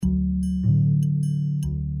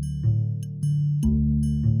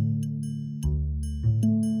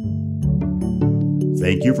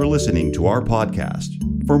Thank you for listening to our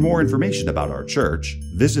podcast. For more information about our church,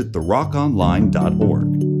 visit therockonline.org.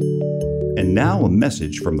 And now a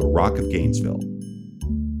message from the Rock of Gainesville.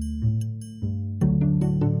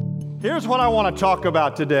 Here's what I want to talk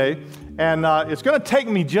about today, and it's going to take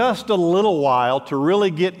me just a little while to really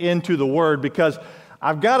get into the Word because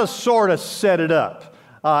I've got to sort of set it up.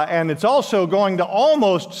 And it's also going to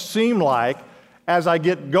almost seem like, as I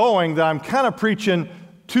get going, that I'm kind of preaching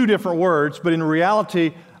two different words, but in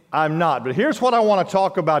reality, I'm not. But here's what I want to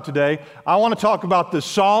talk about today. I want to talk about the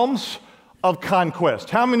Psalms of Conquest.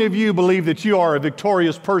 How many of you believe that you are a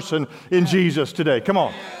victorious person in Jesus today? Come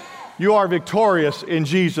on. You are victorious in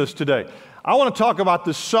Jesus today. I want to talk about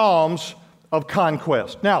the Psalms of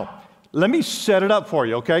Conquest. Now, let me set it up for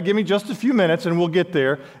you, okay? Give me just a few minutes and we'll get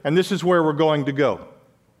there, and this is where we're going to go.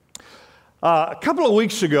 A couple of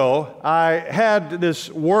weeks ago, I had this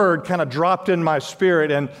word kind of dropped in my spirit,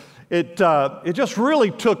 and it just really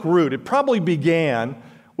took root. It probably began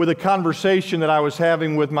with a conversation that I was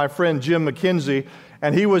having with my friend Jim McKenzie,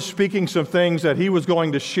 and he was speaking some things that he was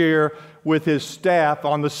going to share with his staff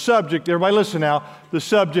on the subject. Everybody listen now, the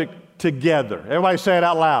subject together. Everybody say it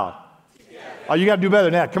out loud. Together. Oh, you got to do better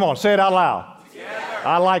than that. Come on, say it out loud. Together.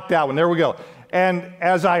 I like that one. There we go. And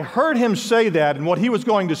as I heard him say that and what he was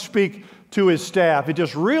going to speak to his staff, it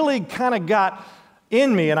just really kind of got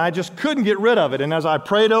in me, and I just couldn't get rid of it. And as I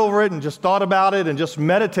prayed over it and just thought about it and just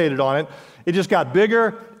meditated on it, it just got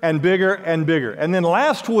bigger and bigger and bigger. And then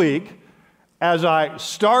last week, as I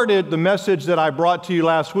started the message that I brought to you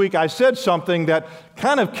last week, I said something that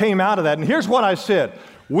kind of came out of that. And here's what I said.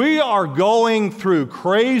 We are going through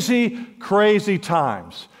crazy, crazy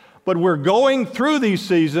times. But we're going through these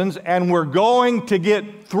seasons, and we're going to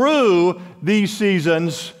get through these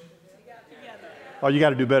seasons. Oh, you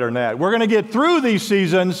got to do better than that. We're going to get through these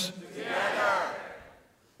seasons together.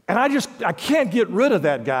 And I can't get rid of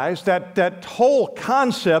that, guys. That whole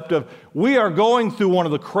concept of we are going through one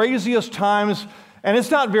of the craziest times, and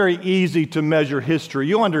it's not very easy to measure history.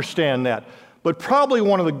 You understand that. But probably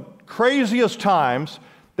one of the craziest times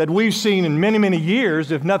that we've seen in many, many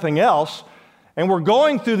years, if nothing else. And we're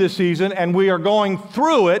going through this season, and we are going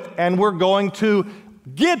through it, and we're going to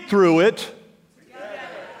get through it together.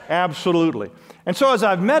 Absolutely. And so as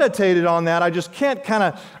I've meditated on that, I just can't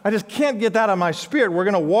get that out of my spirit. We're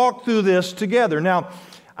going to walk through this together. Now,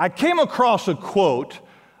 I came across a quote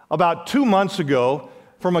about 2 months ago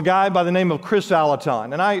from a guy by the name of Kris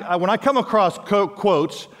Vallotton. And when I come across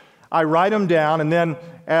quotes, I write them down, and then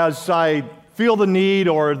as I feel the need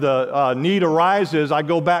or the need arises, I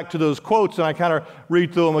go back to those quotes and I kind of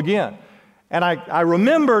read through them again. And I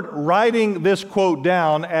remembered writing this quote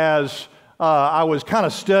down as I was kind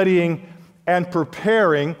of studying and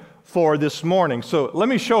preparing for this morning. So let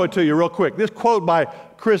me show it to you real quick. This quote by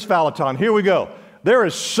Kris Vallotton. Here we go. There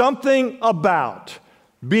is something about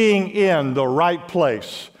being in the right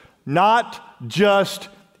place, not just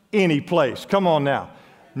any place. Come on now.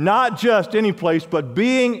 Not just any place, but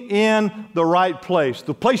being in the right place.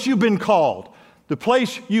 The place you've been called. The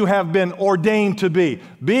place you have been ordained to be.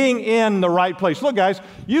 Being in the right place. Look, guys,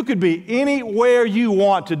 you could be anywhere you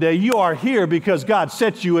want today. You are here because God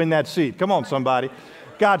set you in that seat. Come on, somebody.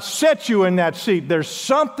 God set you in that seat. There's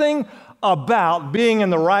something about being in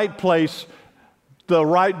the right place,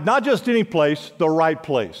 not just any place, the right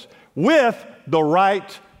place, with the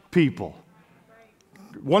right people.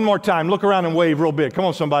 One more time, look around and wave real big. Come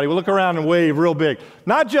on, somebody. Look around and wave real big.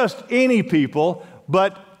 Not just any people,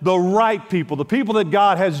 but the right people, the people that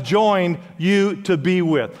God has joined you to be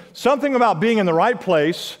with. Something about being in the right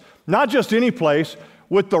place, not just any place,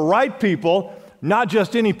 with the right people, not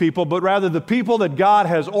just any people, but rather the people that God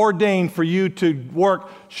has ordained for you to work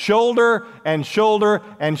shoulder and shoulder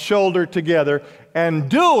and shoulder together and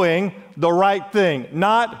doing the right thing,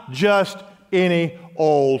 not just any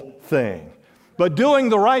old thing, but doing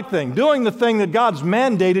the right thing, doing the thing that God's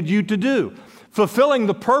mandated you to do. Fulfilling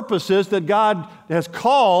the purposes that God has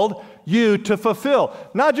called you to fulfill.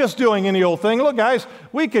 Not just doing any old thing. Look, guys,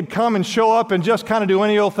 we could come and show up and just kind of do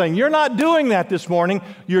any old thing. You're not doing that this morning.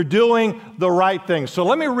 You're doing the right thing. So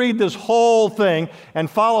let me read this whole thing and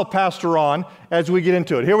follow Pastor on as we get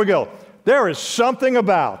into it. Here we go. There is something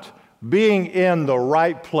about being in the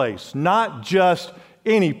right place, not just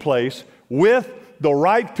any place, with the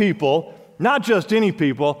right people, not just any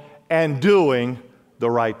people, and doing the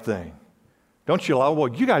right thing. Don't you love? Well,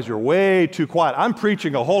 you guys are way too quiet. I'm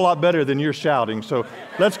preaching a whole lot better than you're shouting, so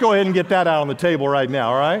let's go ahead and get that out on the table right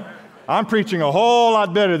now, all right? I'm preaching a whole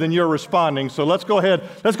lot better than you're responding, so let's go ahead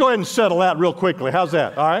and settle that real quickly. How's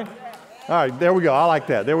that, all right? All right, there we go. I like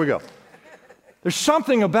that. There we go. There's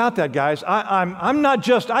something about that, guys. I'm not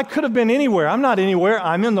just, I could have been anywhere. I'm not anywhere.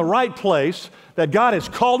 I'm in the right place that God has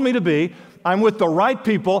called me to be. I'm with the right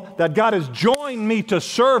people that God has joined me to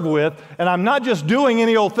serve with, and I'm not just doing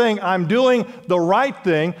any old thing. I'm doing the right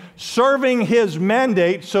thing, serving His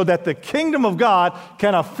mandate so that the kingdom of God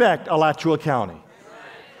can affect Alachua County.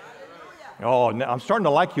 Oh, I'm starting to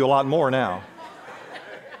like you a lot more now.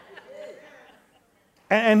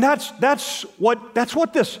 And that's what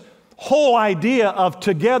this whole idea of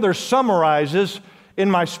together summarizes in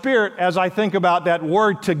my spirit as I think about that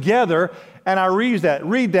word together, and I read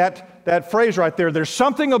that phrase right there. There's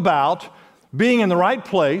something about being in the right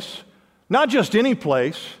place, not just any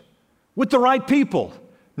place, with the right people.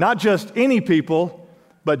 Not just any people,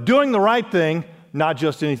 but doing the right thing, not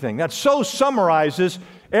just anything. That so summarizes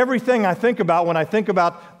everything I think about when I think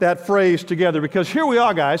about that phrase together. Because here we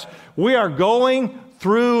are, guys. We are going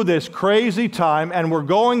through this crazy time, and we're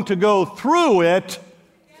going to go through it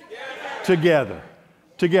together.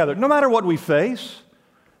 Together. No matter what we face,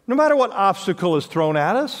 no matter what obstacle is thrown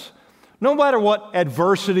at us, no matter what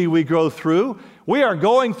adversity we go through, we are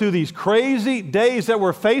going through these crazy days that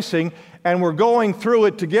we're facing, and we're going through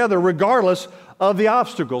it together regardless of the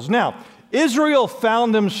obstacles. Now, Israel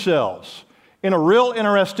found themselves in a real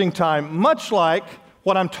interesting time, much like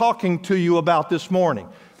what I'm talking to you about this morning.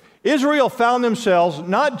 Israel found themselves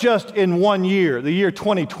not just in one year, the year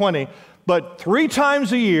 2020, but 3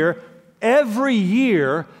 times a year, every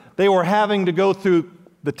year, they were having to go through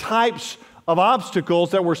the types of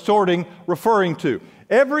obstacles that we're referring to.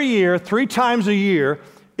 Every year, 3 times a year,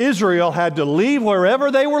 Israel had to leave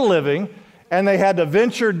wherever they were living, and they had to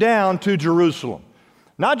venture down to Jerusalem.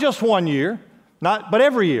 Not just one year, but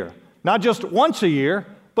every year. Not just once a year,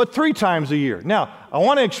 but 3 times a year. Now, I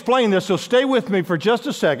want to explain this, so stay with me for just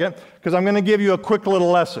a second, because I'm going to give you a quick little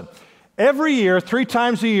lesson. Every year, 3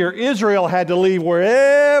 times a year, Israel had to leave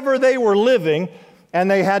wherever they were living, and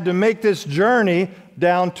they had to make this journey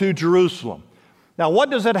down to Jerusalem. Now, what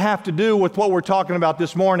does that have to do with what we're talking about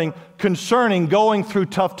this morning concerning going through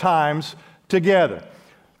tough times together?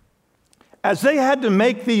 As they had to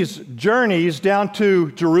make these journeys down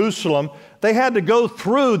to Jerusalem, they had to go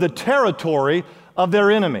through the territory of their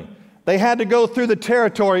enemy. They had to go through the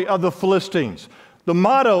territory of the Philistines. The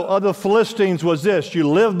motto of the Philistines was this: you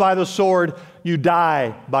live by the sword, you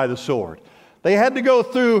die by the sword. They had to go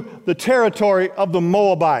through the territory of the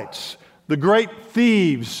Moabites. The great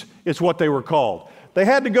thieves is what they were called. They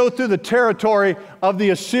had to go through the territory of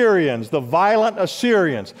the Assyrians, the violent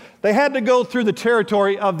Assyrians. They had to go through the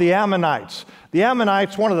territory of the Ammonites. The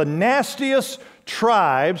Ammonites, one of the nastiest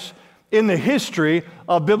tribes in the history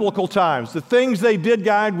of biblical times. The things they did,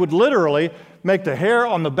 guys, would literally make the hair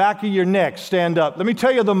on the back of your neck stand up. Let me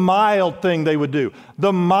tell you the mild thing they would do.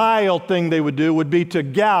 The mild thing they would do would be to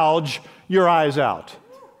gouge your eyes out.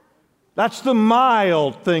 That's the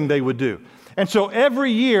mild thing they would do. And so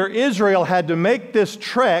every year, Israel had to make this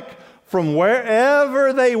trek from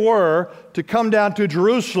wherever they were to come down to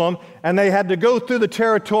Jerusalem, and they had to go through the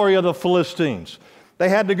territory of the Philistines. They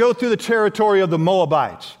had to go through the territory of the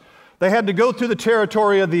Moabites. They had to go through the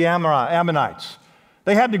territory of the Ammonites.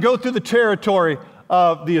 They had to go through the territory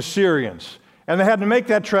of the Assyrians. And they had to make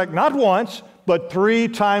that trek not once, but 3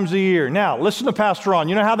 times a year. Now, listen to Pastor Ron.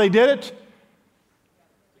 You know how they did it?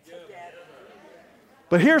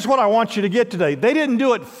 But here's what I want you to get today. They didn't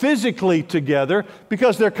do it physically together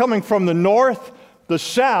because they're coming from the north, the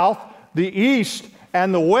south, the east,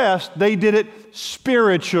 and the west. They did it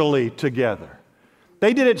spiritually together.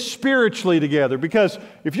 They did it spiritually together because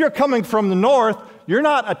if you're coming from the north, you're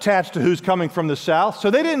not attached to who's coming from the south.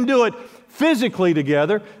 So they didn't do it physically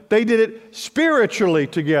together. They did it spiritually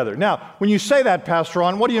together. Now, when you say that, Pastor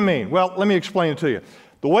Ron, what do you mean? Well, let me explain it to you.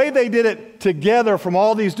 The way they did it together from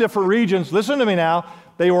all these different regions, listen to me now,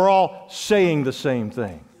 they were all saying the same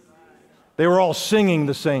thing. They were all singing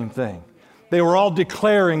the same thing. They were all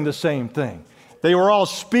declaring the same thing. They were all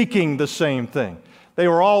speaking the same thing. They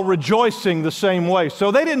were all rejoicing the same way.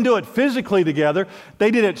 So they didn't do it physically together.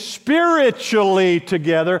 They did it spiritually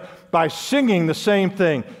together by singing the same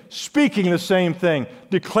thing, speaking the same thing,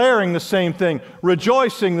 declaring the same thing,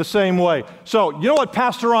 rejoicing the same way. So you know what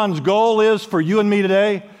Pastor Ron's goal is for you and me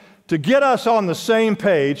today? To get us on the same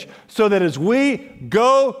page so that as we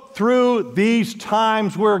go through these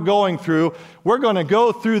times we're going through, we're going to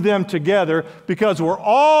go through them together because we're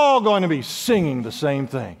all going to be singing the same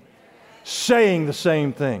thing, saying the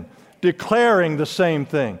same thing, declaring the same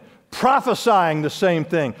thing, prophesying the same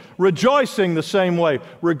thing, rejoicing the same way.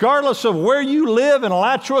 Regardless of where you live in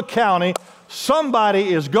Alachua County,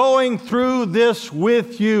 somebody is going through this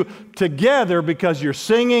with you together because you're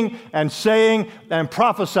singing and saying and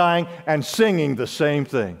prophesying and singing the same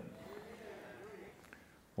thing.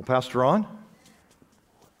 Well, Pastor Ron,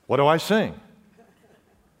 what do I sing?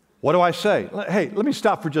 What do I say? Hey, let me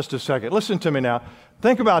stop for just a second. Listen to me now.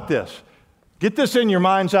 Think about this. Get this in your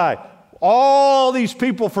mind's eye. All these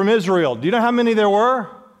people from Israel, do you know how many there were?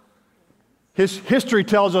 His history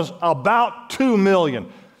tells us about 2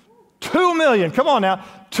 million. 2 million, come on now.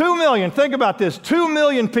 2 million, think about this. 2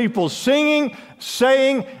 million people singing,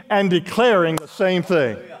 saying, and declaring the same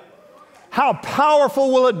thing. How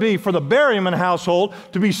powerful will it be for the Berryman household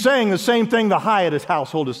to be saying the same thing the Hyatt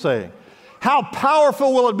household is saying? How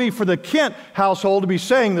powerful will it be for the Kent household to be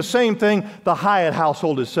saying the same thing the Hyatt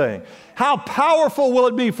household is saying? How powerful will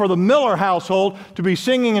it be for the Miller household to be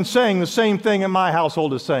singing and saying the same thing that my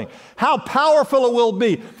household is saying? How powerful it will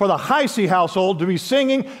be for the Heisey household to be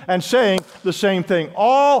singing and saying the same thing.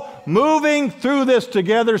 All moving through this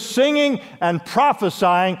together, singing and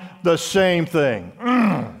prophesying the same thing.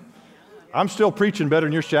 I'm still preaching better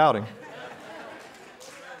than you're shouting.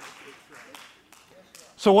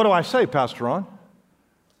 So what do I say, Pastor Ron?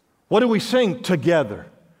 What do we sing together?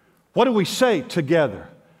 What do we say together?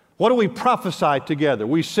 What do we prophesy together?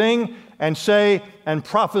 We sing and say and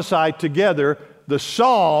prophesy together the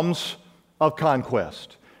Psalms of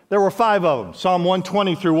Conquest. There were 5 of them. Psalm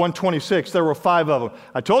 120 through 126, there were 5 of them.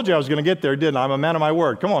 I told you I was going to get there, didn't I? I'm a man of my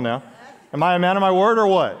word. Come on now. Am I a man of my word or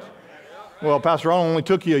what? Well, Pastor Ron, only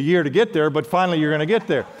took you a year to get there, but finally you're going to get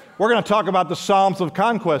there. We're going to talk about the Psalms of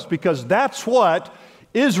Conquest because that's what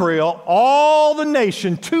Israel, all the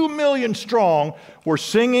nation, 2 million strong, were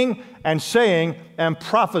singing and saying and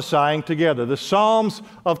prophesying together. The Psalms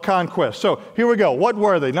of Conquest. So here we go. What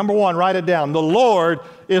were they? Number 1, write it down. The Lord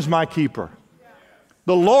is my keeper.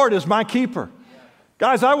 The Lord is my keeper.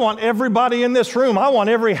 Guys, I want everybody in this room, I want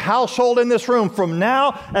every household in this room from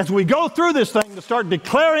now as we go through this thing to start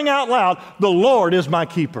declaring out loud, the Lord is my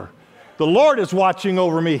keeper. The Lord is watching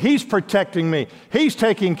over me. He's protecting me. He's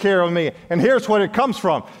taking care of me. And here's what it comes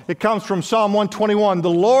from. It comes from Psalm 121. The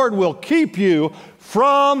Lord will keep you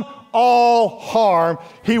from all harm.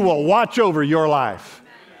 He will watch over your life.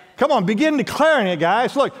 Come on, begin declaring it,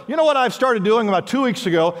 guys. Look, you know what I've started doing about 2 weeks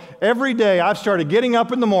ago? Every day I've started getting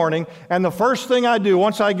up in the morning, and the first thing I do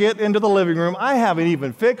once I get into the living room, I haven't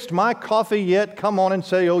even fixed my coffee yet. Come on and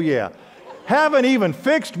say, oh yeah. Haven't even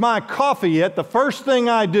fixed my coffee yet. The first thing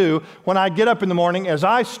I do when I get up in the morning is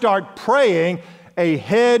I start praying a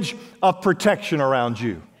hedge of protection around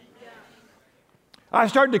you. I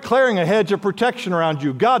start declaring a hedge of protection around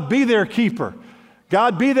you. God, be their keeper.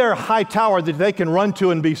 God, be their high tower that they can run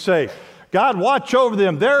to and be safe. God, watch over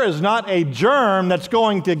them. There is not a germ that's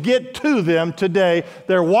going to get to them today.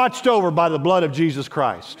 They're watched over by the blood of Jesus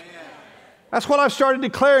Christ. That's what I've started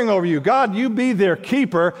declaring over you. God, you be their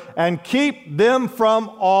keeper and keep them from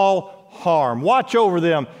all harm. Watch over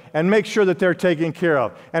them and make sure that they're taken care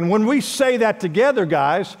of. And when we say that together,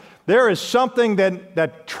 guys, there is something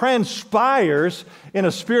that transpires in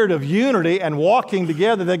a spirit of unity and walking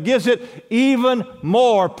together that gives it even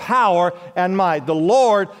more power and might. The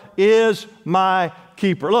Lord is my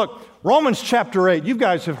keeper. Look, Romans chapter 8, you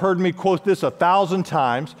guys have heard me quote this 1,000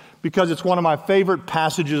 times because it's one of my favorite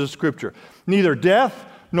passages of Scripture. Neither death,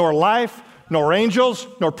 nor life, nor angels,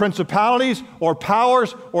 nor principalities, or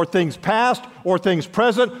powers, or things past, or things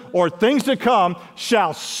present, or things to come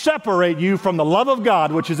shall separate you from the love of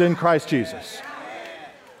God which is in Christ Jesus.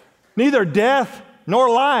 Neither death nor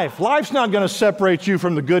life. Life's not going to separate you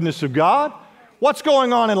from the goodness of God. What's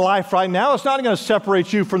going on in life right now? It's not going to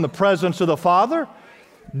separate you from the presence of the Father.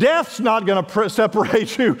 Death's not going to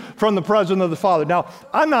separate you from the presence of the Father. Now,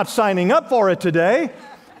 I'm not signing up for it today,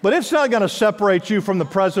 but it's not going to separate you from the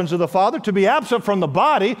presence of the Father. To be absent from the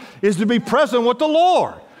body is to be present with the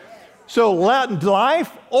Lord. So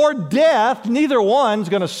life or death, neither one's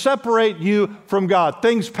going to separate you from God.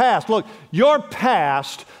 Things past. Look, your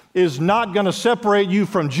past is not going to separate you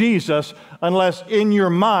from Jesus unless in your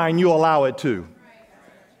mind you allow it to.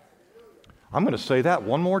 I'm going to say that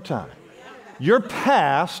one more time. Your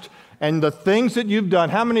past and the things that you've done.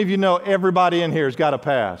 How many of you know everybody in here has got a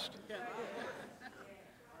past?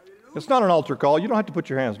 It's not an altar call. You don't have to put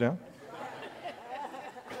your hands down.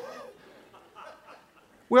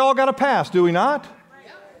 We all got a past, do we not?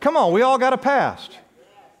 Come on, we all got a past.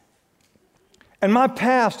 And my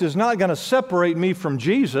past is not going to separate me from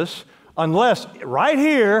Jesus unless right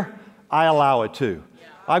here I allow it to.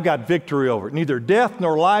 I've got victory over it. Neither death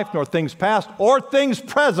nor life nor things past or things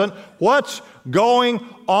present. What's going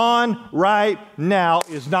on right now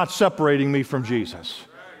is not separating me from Jesus.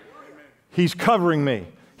 He's covering me.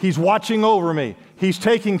 He's watching over me. He's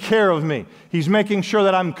taking care of me. He's making sure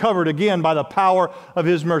that I'm covered again by the power of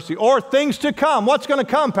His mercy. Or things to come. What's going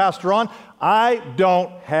to come, Pastor Ron? I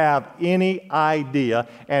don't have any idea,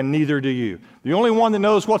 and neither do you. The only one that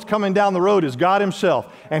knows what's coming down the road is God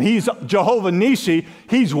Himself. And He's Jehovah Nissi.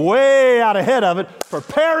 He's way out ahead of it,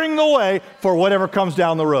 preparing the way for whatever comes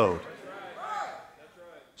down the road.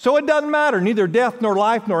 So it doesn't matter. Neither death, nor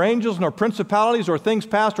life, nor angels, nor principalities, or things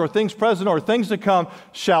past, or things present, or things to come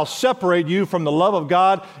shall separate you from the love of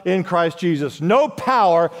God in Christ Jesus. No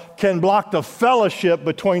power can block the fellowship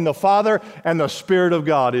between the Father and the Spirit of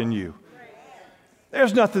God in you.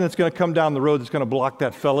 There's nothing that's going to come down the road that's going to block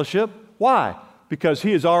that fellowship. Why? Because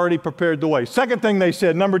He has already prepared the way. Second thing they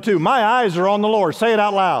said, number 2, my eyes are on the Lord. Say it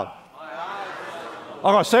out loud. My eyes are on the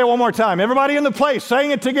Lord. Say it one more time. Everybody in the place, saying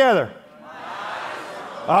it together.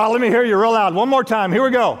 Let me hear you real loud. One more time. Here we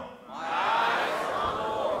go. My eyes are on the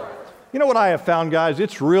Lord. You know what I have found, guys?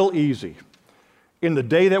 It's real easy. In the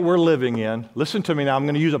day that we're living in, listen to me now, I'm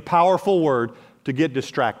going to use a powerful word to get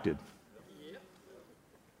distracted.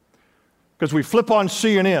 Because we flip on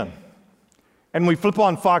CNN, and we flip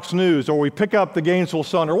on Fox News, or we pick up the Gainesville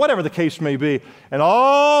Sun, or whatever the case may be, and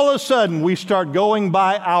all of a sudden we start going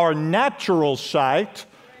by our natural sight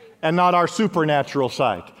and not our supernatural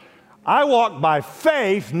sight. I walk by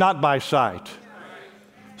faith, not by sight.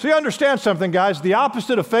 So you understand something, guys. The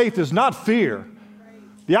opposite of faith is not fear.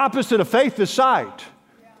 The opposite of faith is sight.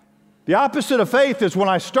 The opposite of faith is when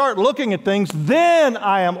I start looking at things, then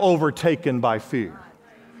I am overtaken by fear.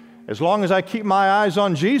 As long as I keep my eyes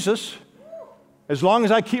on Jesus, as long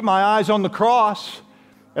as I keep my eyes on the cross,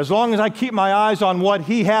 as long as I keep my eyes on what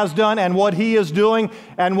He has done and what He is doing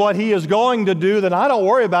and what He is going to do, then I don't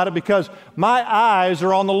worry about it because my eyes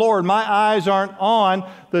are on the Lord. My eyes aren't on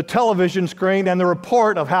the television screen and the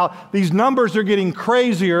report of how these numbers are getting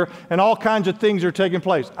crazier and all kinds of things are taking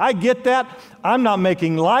place. I get that. I'm not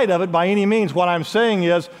making light of it by any means. What I'm saying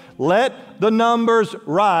is, let the numbers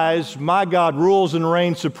rise. My God rules and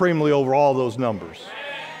reigns supremely over all those numbers.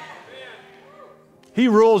 He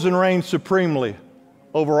rules and reigns supremely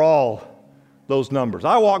over all those numbers.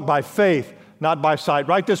 I walk by faith, not by sight.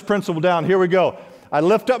 Write this principle down. Here we go. I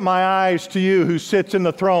lift up my eyes to You who sits in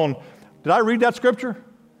the throne. Did I read that scripture?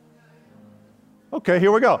 Okay,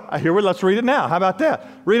 here we go. Let's read it now. How about that?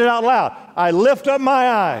 Read it out loud. I lift up my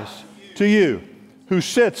eyes to You who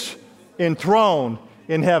sits enthroned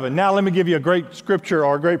in heaven. Now let me give you a great scripture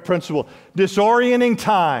or a great principle. Disorienting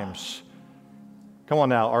times. Come on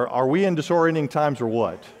now. Are we in disorienting times or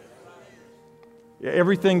what?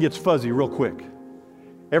 Everything gets fuzzy real quick.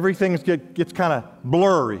 Everything gets kind of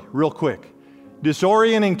blurry real quick.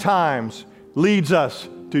 Disorienting times leads us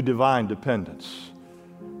to divine dependence.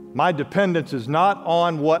 My dependence is not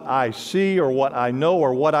on what I see or what I know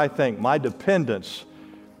or what I think. My dependence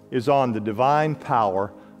is on the divine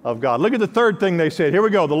power of God. Look at the third thing they said. Here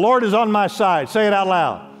we go. The Lord is on my side. Say it out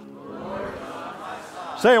loud. The Lord is on my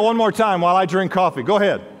side. Say it one more time while I drink coffee. Go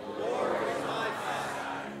ahead.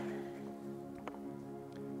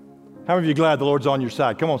 How many of you glad the Lord's on your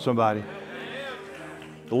side? Come on, somebody.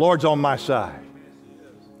 The Lord's on my side.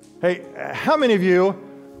 Hey, how many of you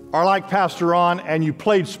are like Pastor Ron and you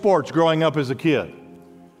played sports growing up as a kid?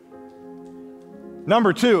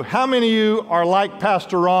 Number 2, how many of you are like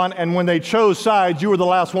Pastor Ron and when they chose sides, you were the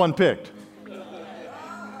last one picked?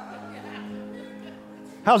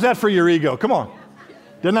 How's that for your ego? Come on.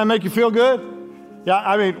 Didn't that make you feel good? Yeah,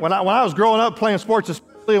 I mean, when I was growing up playing sports,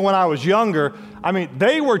 especially when I was younger, I mean,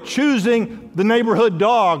 they were choosing the neighborhood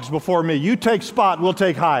dogs before me. You take Spot, we'll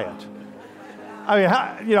take Hyatt.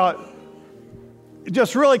 I mean, it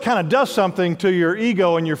just really kind of does something to your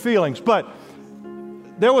ego and your feelings. But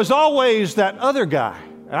there was always that other guy,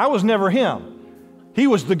 and I was never him. He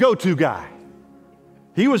was the go-to guy.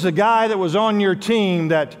 He was the guy that was on your team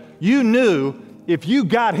that you knew if you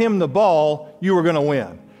got him the ball, you were going to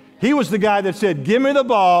win. He was the guy that said, give me the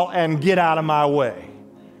ball and get out of my way.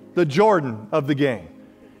 The Jordan of the game.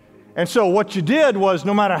 And so what you did was,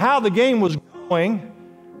 no matter how the game was going,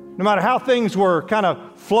 no matter how things were kind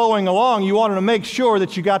of flowing along, you wanted to make sure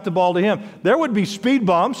that you got the ball to him. There would be speed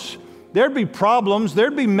bumps. There'd be problems.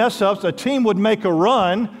 There'd be mess-ups. A team would make a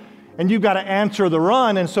run, and you've got to answer the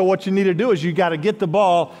run. And so what you need to do is you got to get the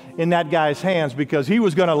ball in that guy's hands because he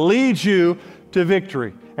was going to lead you to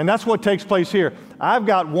victory. And that's what takes place here. I've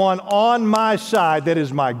got one on my side that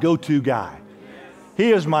is my go-to guy.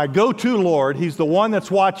 He is my go-to Lord. He's the one that's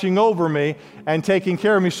watching over me and taking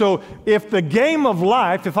care of me. So if the game of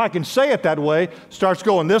life, if I can say it that way, starts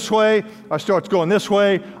going this way, or starts going this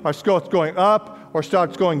way, or starts going up, or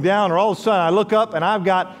starts going down, or all of a sudden I look up and I've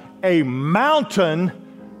got a mountain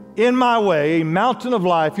in my way, a mountain of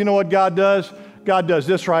life, you know what God does? God does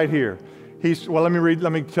this right here. Let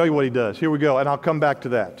me tell you what he does. Here we go, and I'll come back to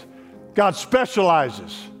that. God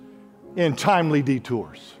specializes in timely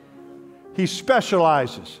detours. He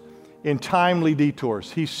specializes in timely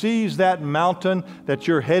detours. He sees that mountain that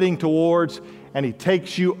you're heading towards, and he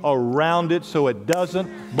takes you around it so it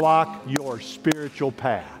doesn't block your spiritual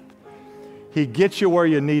path. He gets you where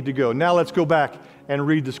you need to go. Now let's go back and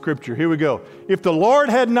read the scripture. Here we go. If the Lord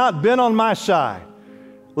had not been on my side,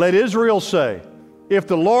 let Israel say, if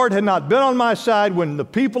the Lord had not been on my side when the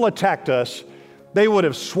people attacked us, they would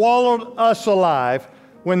have swallowed us alive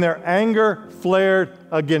when their anger flared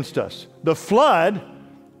against us. The flood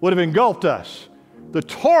would have engulfed us. The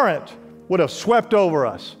torrent would have swept over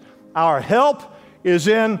us. Our help is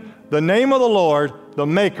in the name of the Lord, the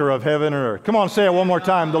maker of heaven and earth. Come on, say it one more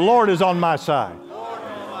time. The Lord is on my side.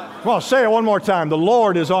 Come on, say it one more time. The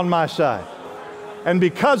Lord is on my side. And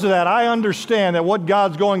because of that, I understand that what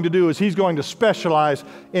God's going to do is he's going to specialize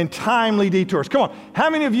in timely detours. Come on, how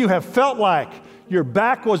many of you have felt like your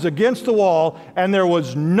back was against the wall and there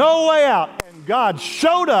was no way out, and God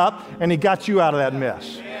showed up and he got you out of that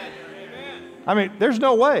mess? I mean, there's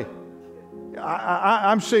no way.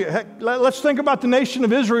 I'm saying, heck, let's think about the nation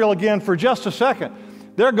of Israel again for just a second.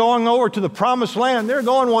 They're going over to the promised land. They're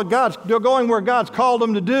going where God's called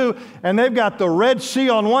them to do, and they've got the Red Sea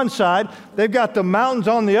on one side. They've got the mountains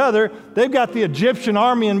on the other. They've got the Egyptian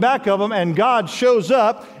army in back of them, and God shows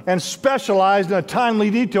up and specialized in a timely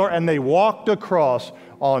detour, and they walked across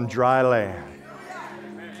on dry land.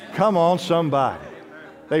 Come on, somebody.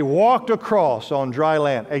 They walked across on dry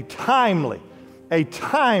land. A timely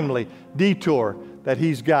detour that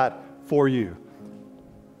he's got for you.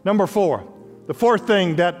 Number 4. The fourth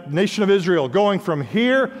thing, that nation of Israel, going from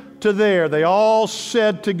here to there, they all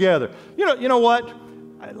said together. You know what?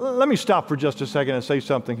 Let me stop for just a second and say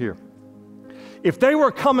something here. If they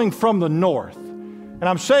were coming from the north, and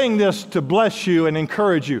I'm saying this to bless you and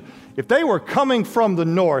encourage you, if they were coming from the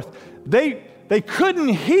north, they couldn't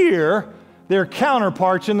hear their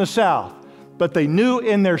counterparts in the south, but they knew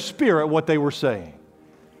in their spirit what they were saying.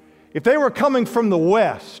 If they were coming from the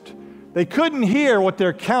west, they couldn't hear what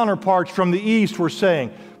their counterparts from the east were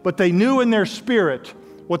saying, but they knew in their spirit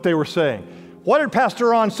what they were saying. What did Pastor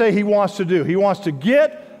Ron say he wants to do? He wants to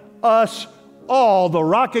get us all, the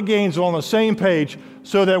Rock of Gainesville, on the same page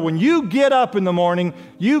so that when you get up in the morning,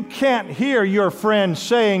 you can't hear your friends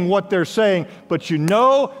saying what they're saying, but you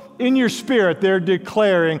know in your spirit they're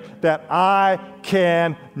declaring that I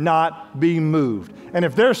cannot be moved. And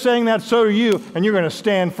if they're saying that, so do you, and you're going to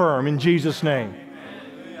stand firm in Jesus' name.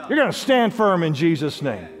 You're going to stand firm in Jesus'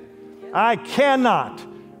 name. I cannot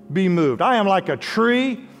be moved. I am like a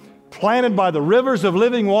tree planted by the rivers of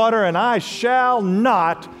living water, and I shall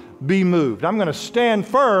not be moved. I'm going to stand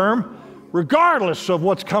firm regardless of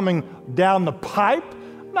what's coming down the pipe.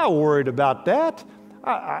 I'm not worried about that.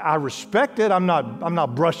 I respect it. I'm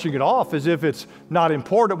not brushing it off as if it's not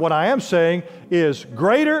important. What I am saying is,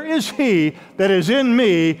 greater is he that is in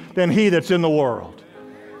me than he that's in the world.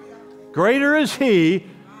 Greater is he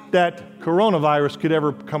that coronavirus could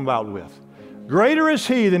ever come out with. Greater is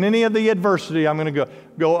he than any of the adversity I'm going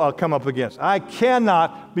to come up against. I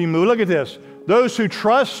cannot be moved. Look at this. Those who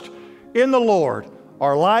trust in the Lord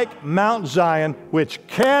are like Mount Zion, which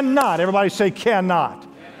cannot, everybody say cannot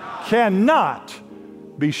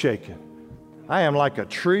be shaken. I am like a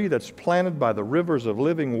tree that's planted by the rivers of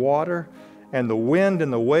living water, and the wind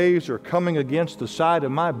and the waves are coming against the side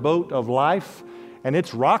of my boat of life, and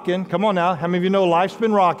it's rocking. Come on now. How many of you know life's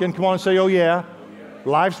been rocking? Come on and say, oh yeah.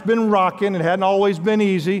 Life's been rocking. It hadn't always been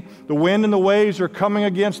easy. The wind and the waves are coming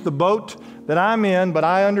against the boat that I'm in, but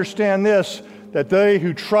I understand this, that they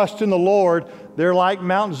who trust in the Lord, they're like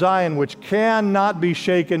Mount Zion, which cannot be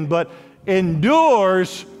shaken, but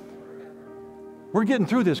endures. We're getting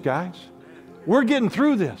through this, guys. We're getting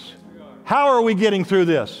through this. How are we getting through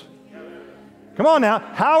this? Come on now.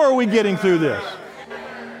 How are we getting through this?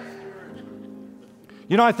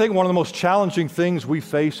 You know, I think one of the most challenging things we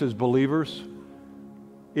face as believers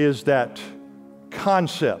is that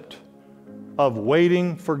concept of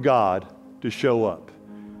waiting for God to show up.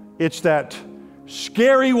 It's that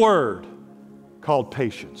scary word called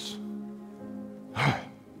patience.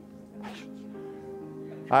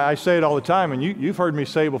 I say it all the time, and you've heard me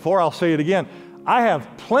say it before. I'll say it again. I have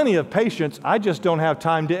plenty of patience. I just don't have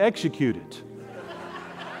time to execute it.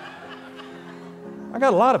 I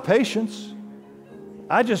got a lot of patience.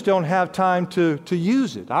 I just don't have time to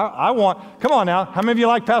use it. I want, come on now, how many of you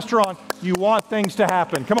like Pastor Ron? You want things to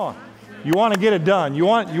happen. Come on. You want to get it done. You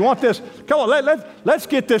want this. Come on, let's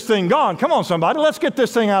get this thing gone. Come on, somebody. Let's get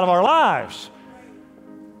this thing out of our lives.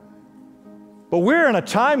 But we're in a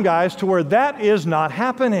time, guys, to where that is not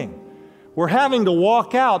happening. We're having to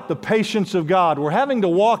walk out the patience of God. We're having to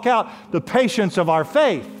walk out the patience of our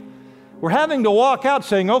faith. We're having to walk out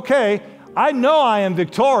saying, okay, I know I am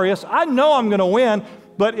victorious. I know I'm going to win,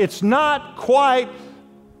 but it's not quite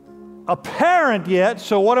apparent yet,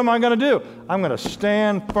 so what am I going to do? I'm going to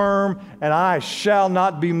stand firm, and I shall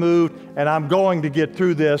not be moved, and I'm going to get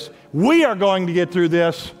through this. We are going to get through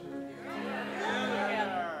this.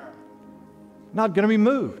 Not going to be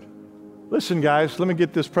moved. Listen, guys, let me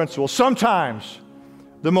get this principle. Sometimes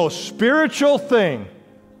the most spiritual thing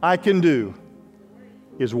I can do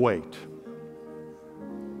is wait.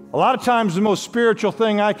 A lot of times the most spiritual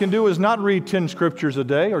thing I can do is not read 10 scriptures a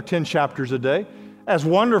day or 10 chapters a day. As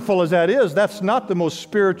wonderful as that is, that's not the most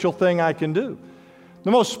spiritual thing I can do.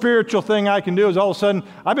 The most spiritual thing I can do is all of a sudden,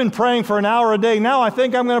 I've been praying for an hour a day. Now I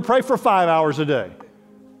think I'm going to pray for 5 hours a day.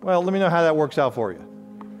 Well, let me know how that works out for you.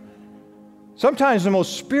 Sometimes the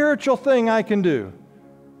most spiritual thing I can do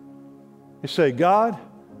is say, God,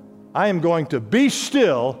 I am going to be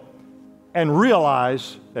still and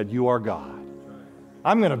realize that you are God.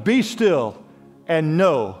 I'm going to be still and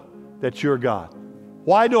know that you're God.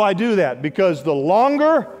 Why do I do that? Because the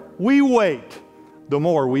longer we wait, the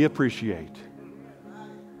more we appreciate.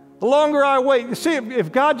 The longer I wait, you see,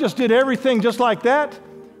 if God just did everything just like that,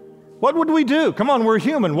 what would we do? Come on, we're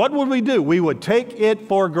human. What would we do? We would take it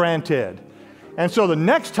for granted. And so the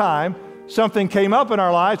next time something came up in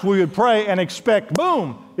our lives, we would pray and expect,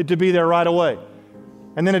 boom, it to be there right away.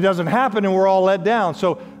 And then it doesn't happen and we're all let down.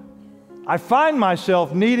 So I find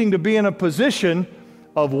myself needing to be in a position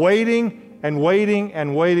of waiting and waiting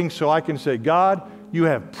and waiting so I can say, God, you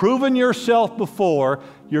have proven yourself before.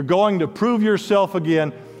 You're going to prove yourself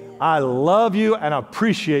again. I love you and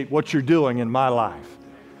appreciate what you're doing in my life.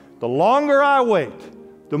 The longer I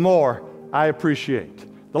wait, the more I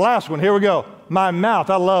appreciate. The last one, here we go. My mouth,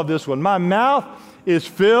 I love this one. My mouth is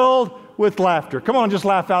filled with laughter. Come on, just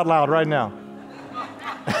laugh out loud right now.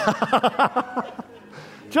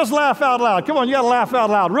 Just laugh out loud. Come on, you got to laugh out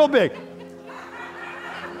loud, real big.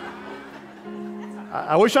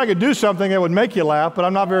 I wish I could do something that would make you laugh, but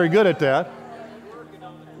I'm not very good at that.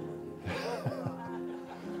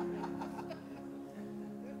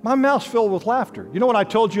 My mouth's filled with laughter. You know what I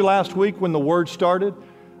told you last week when the word started?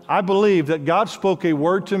 I believe that God spoke a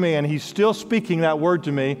word to me, and He's still speaking that word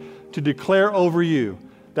to me to declare over you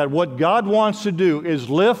that what God wants to do is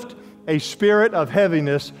lift a spirit of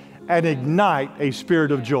heaviness and ignite a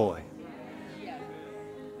spirit of joy.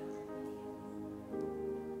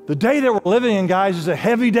 The day that we're living in, guys, is a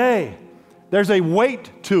heavy day. There's a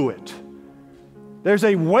weight to it. There's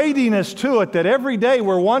a weightiness to it that every day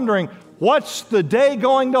we're wondering, what's the day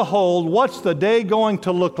going to hold? What's the day going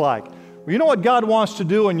to look like? Well, you know what God wants to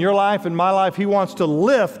do in your life and my life? He wants to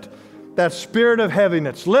lift that spirit of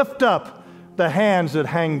heaviness, lift up the hands that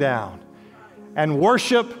hang down, and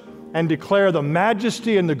worship and declare the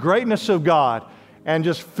majesty and the greatness of God, and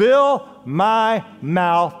just fill my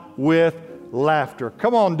mouth with laughter.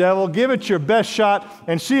 Come on, devil, give it your best shot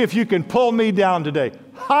and see if you can pull me down today.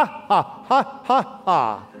 Ha, ha, ha, ha,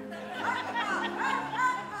 ha.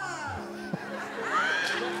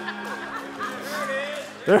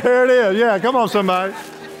 There it is. Yeah, come on, somebody.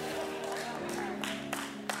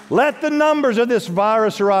 Let the numbers of this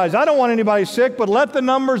virus arise. I don't want anybody sick, but let the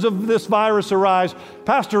numbers of this virus arise.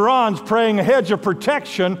 Pastor Ron's praying a hedge of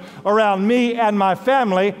protection around me and my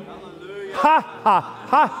family. Hallelujah. Ha, ha,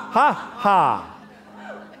 ha, ha, ha.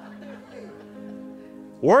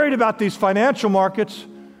 Worried about these financial markets.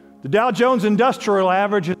 The Dow Jones Industrial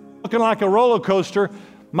Average is looking like a roller coaster.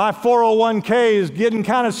 My 401k is getting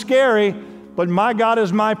kind of scary, but my God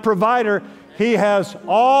is my provider. He has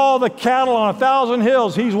all the cattle on 1,000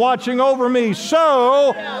 hills. He's watching over me.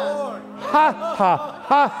 So, ha, ha,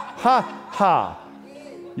 ha, ha, ha.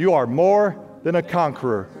 You are more than a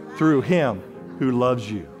conqueror through Him who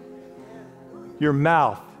loves you. Your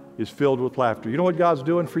mouth is filled with laughter. You know what God's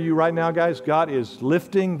doing for you right now, guys? God is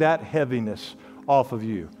lifting that heaviness off of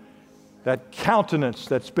you. That countenance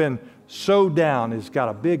that's been so down has got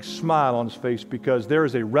a big smile on his face because there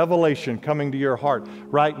is a revelation coming to your heart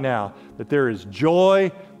right now that there is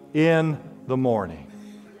joy in the morning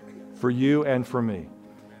for you and for me.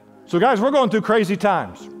 So guys, we're going through crazy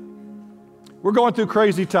times. We're going through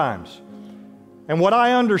crazy times. And what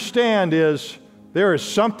I understand is there is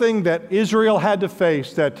something that Israel had to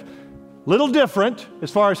face that little different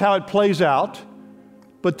as far as how it plays out,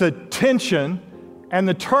 but the tension and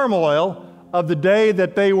the turmoil of the day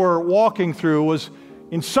that they were walking through was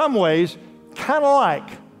in some ways kind of like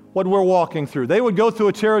what we're walking through. They would go through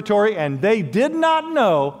a territory and they did not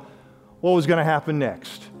know what was going to happen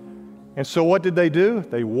next. And so what did they do?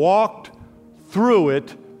 They walked through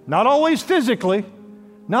it, not always physically,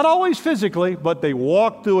 but they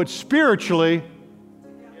walked through it spiritually.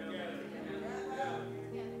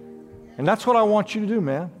 And that's what I want you to do,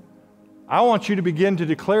 man. I want you to begin to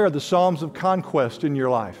declare the Psalms of Conquest in your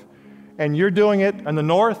life. And you're doing it in the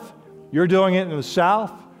north, you're doing it in the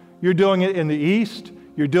south, you're doing it in the east,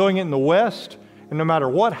 you're doing it in the west. And no matter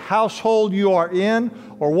what household you are in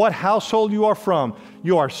or what household you are from,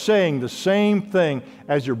 you are saying the same thing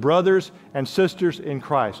as your brothers and sisters in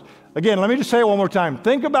Christ. Again, let me just say it one more time.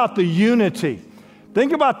 Think about the unity.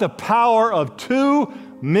 Think about the power of 2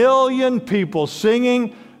 million people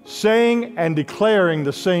singing, saying, and declaring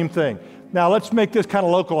the same thing. Now, let's make this kind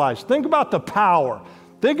of localized. Think about the power.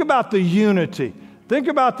 Think about the unity. Think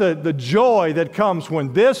about the joy that comes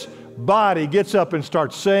when this body gets up and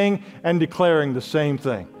starts saying and declaring the same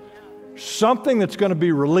thing. Something that's going to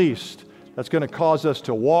be released that's going to cause us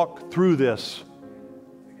to walk through this.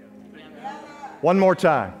 One more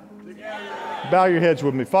time. Bow your heads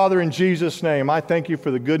with me. Father, in Jesus' name, I thank you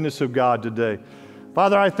for the goodness of God today.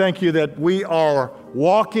 Father, I thank you that we are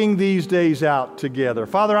walking these days out together.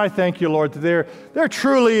 Father, I thank you, Lord, that there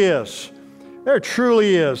truly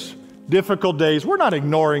is difficult days. We're not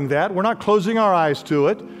ignoring that. We're not closing our eyes to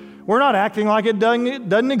it. We're not acting like it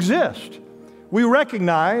doesn't exist. We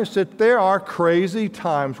recognize that there are crazy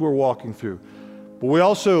times we're walking through. But we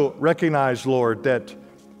also recognize, Lord, that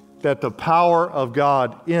the power of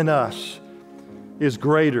God in us is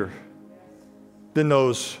greater than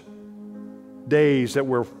those days that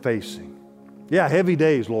we're facing. Yeah, heavy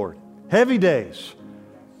days, Lord. Heavy days.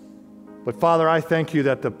 But Father, I thank you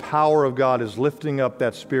that the power of God is lifting up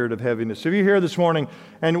that spirit of heaviness. If you're here this morning,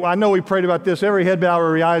 and I know we prayed about this, every head bowed,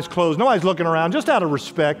 every eyes closed, nobody's looking around, just out of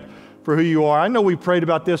respect for who you are. I know we prayed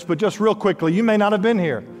about this, but just real quickly, you may not have been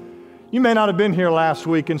here. You may not have been here last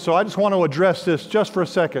week, and so I just want to address this just for a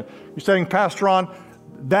second. You're saying, Pastor Ron,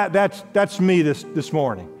 that's me this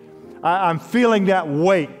morning. I'm feeling that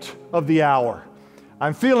weight of the hour.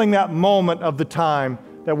 I'm feeling that moment of the time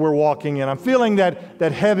that we're walking in. I'm feeling that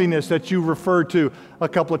heaviness that you referred to a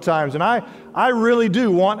couple of times. And I really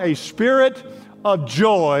do want a spirit of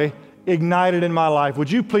joy ignited in my life.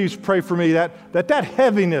 Would you please pray for me that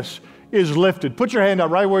heaviness is lifted? Put your hand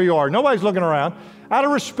up right where you are. Nobody's looking around. Out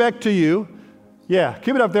of respect to you, yeah,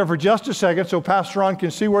 keep it up there for just a second so Pastor Ron can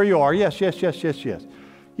see where you are. Yes. Yes.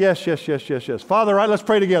 Father, right, let's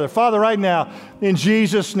pray together. Father, right now, in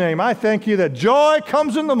Jesus' name, I thank you that joy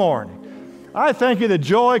comes in the morning. I thank you that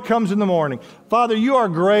joy comes in the morning. Father, you are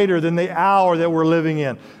greater than the hour that we're living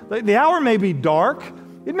in. The hour may be dark.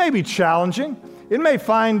 It may be challenging. It may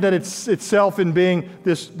find that itself in being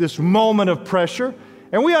this moment of pressure.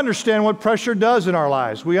 And we understand what pressure does in our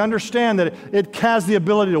lives. We understand that it has the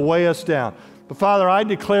ability to weigh us down. But Father, I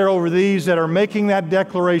declare over these that are making that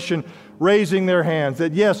declaration, raising their hands,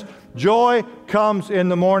 that yes, joy comes in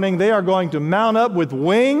the morning. They are going to mount up with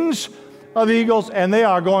wings of eagles, and they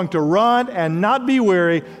are going to run and not be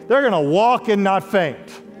weary. They're going to walk and not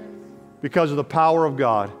faint because of the power of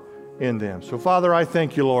God in them. So, Father, I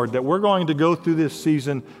thank you, Lord, that we're going to go through this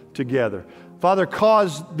season together. Father,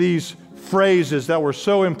 cause these phrases that were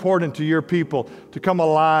so important to your people to come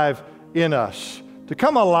alive in us,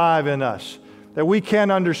 that we can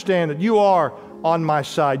understand that you are on my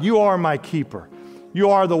side. You are my keeper.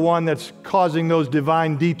 You are the one that's causing those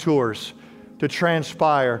divine detours to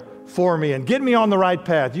transpire for me and get me on the right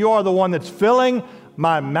path. You are the one that's filling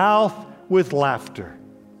my mouth with laughter.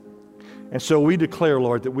 And so we declare,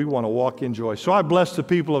 Lord, that we want to walk in joy. So I bless the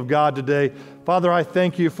people of God today. Father, I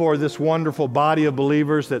thank you for this wonderful body of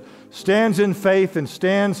believers that stands in faith and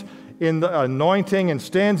stands in the anointing and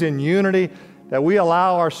stands in unity, that we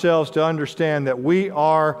allow ourselves to understand that we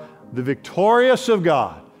are the victorious of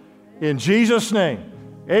God. In Jesus' name,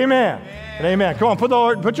 amen and amen. Come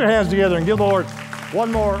on, put your hands together and give the Lord one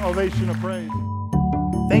more ovation of praise.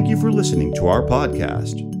 Thank you for listening to our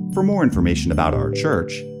podcast. For more information about our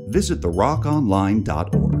church, visit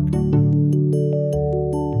therockonline.org.